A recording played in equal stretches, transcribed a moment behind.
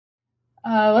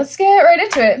Let's get right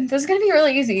into it. This is going to be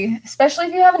really easy, especially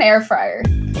if you have an air fryer.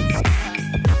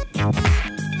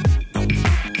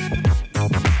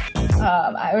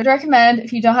 I would recommend,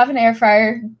 if you don't have an air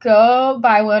fryer, go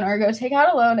buy one or go take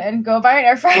out a loan and go buy an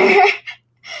air fryer.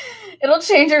 It'll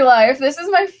change your life. This is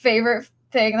my favorite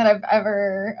thing that I've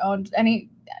ever owned,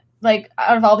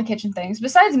 out of all the kitchen things,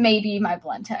 besides maybe my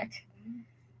Blend Tech.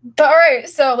 But all right,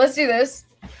 so let's do this.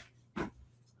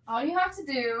 All you have to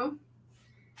do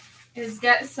is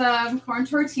get some corn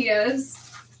tortillas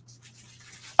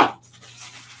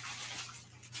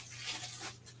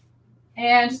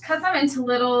and just cut them into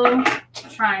little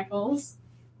triangles.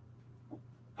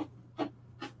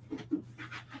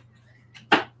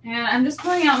 And I'm just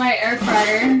pulling out my air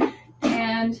fryer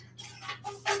and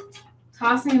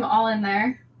tossing them all in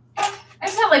there. I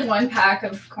just have like 1 pack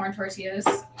of corn tortillas.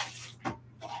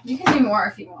 You can do more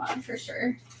if you want, for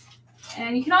sure.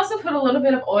 And you can also put a little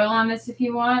bit of oil on this if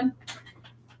you want.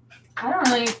 I don't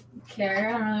really care.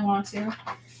 I don't really want to.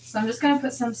 So I'm just going to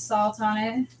put some salt on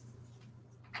it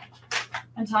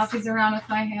and toss these around with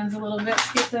my hands a little bit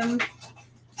to get them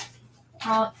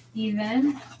all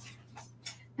even.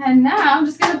 And now I'm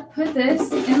just going to put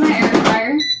this in my air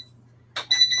fryer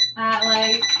at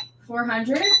like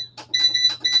 400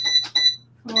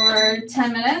 for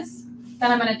 10 minutes.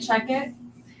 Then I'm going to check it.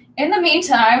 In the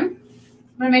meantime,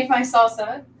 I'm going to make my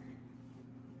salsa.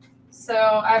 So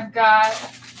I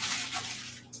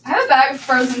have a bag of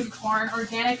frozen corn,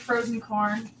 organic frozen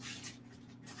corn.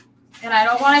 And I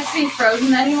don't want it to be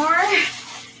frozen anymore.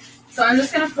 So I'm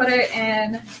just going to put it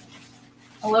in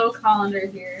a little colander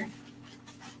here.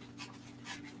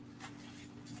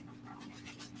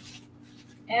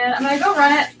 And I'm going to go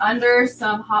run it under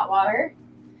some hot water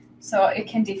so it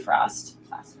can defrost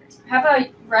faster. I have a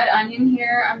red onion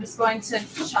here I'm just going to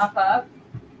chop up.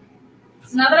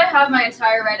 So now that I have my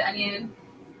entire red onion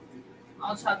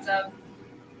all chopped up,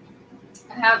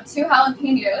 I have 2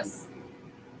 jalapenos.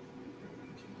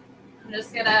 I'm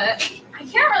just going to, I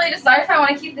can't really decide if I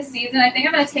want to keep the seeds in. I think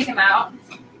I'm going to take them out.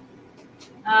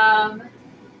 So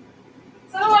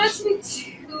I don't want it to be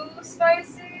too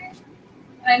spicy.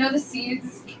 And I know the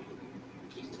seeds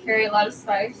carry a lot of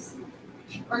spice,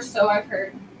 or so I've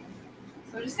heard.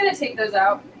 So I'm just going to take those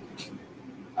out.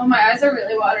 Oh, my eyes are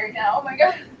really watering now. Oh, my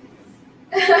God.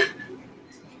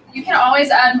 You can always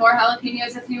add more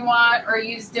jalapenos if you want, or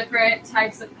use different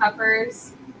types of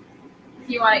peppers if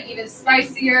you want it even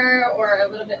spicier or a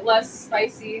little bit less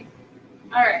spicy.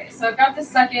 All right, so I've got the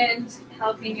second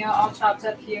jalapeno all chopped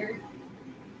up here.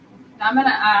 Now I'm going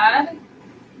to add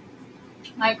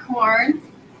my corn.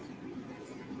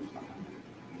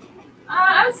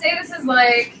 I would say this is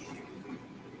like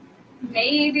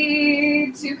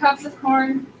maybe 2 cups of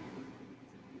corn.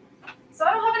 So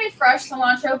I don't have any fresh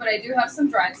cilantro, but I do have some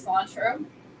dried cilantro.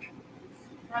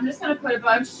 I'm just going to put a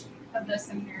bunch of this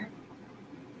in here.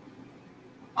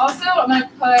 Also, I'm going to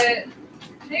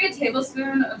put maybe a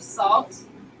tablespoon of salt.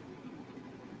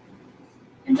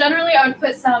 And generally, I would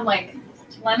put some like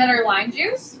lemon or lime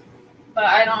juice, but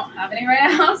I don't have any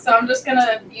right now, so I'm just going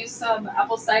to use some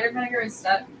apple cider vinegar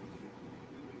instead.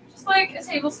 Just like a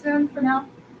tablespoon for now.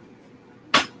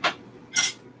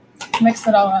 Mix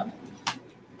it all up.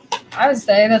 I would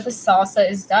say that the salsa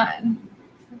is done.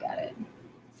 Look at it.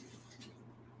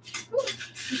 Ooh,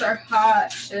 these are hot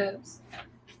chips.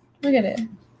 Look at it.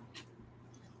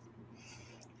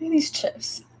 Look at these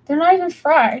chips. They're not even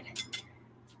fried.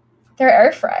 They're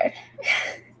air fried.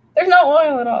 There's no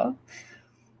oil at all.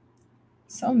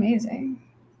 So amazing.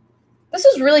 This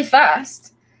was really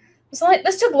fast.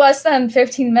 This took less than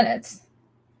 15 minutes.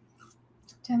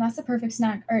 Damn, that's a perfect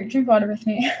snack. All right, drink water with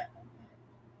me.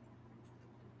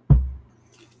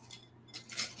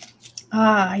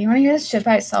 You want to hear this chip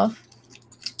by itself?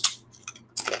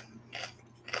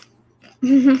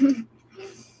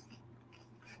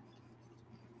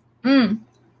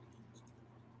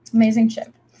 Amazing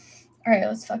chip. All right,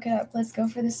 let's fuck it up. Let's go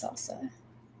for the salsa.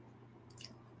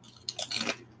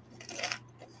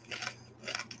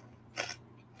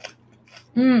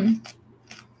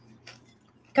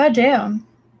 God damn.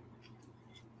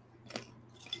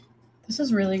 This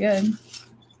is really good.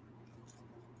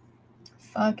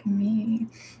 Fuck me.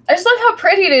 I just love how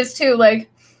pretty it is too. Like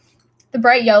the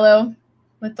bright yellow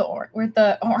with the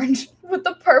orange, with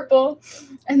the purple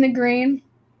and the green.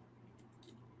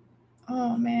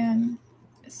 Oh man,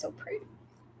 it's so pretty.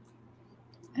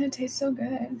 And it tastes so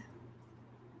good.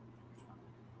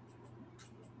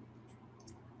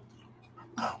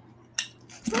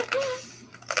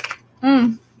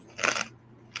 Mmm.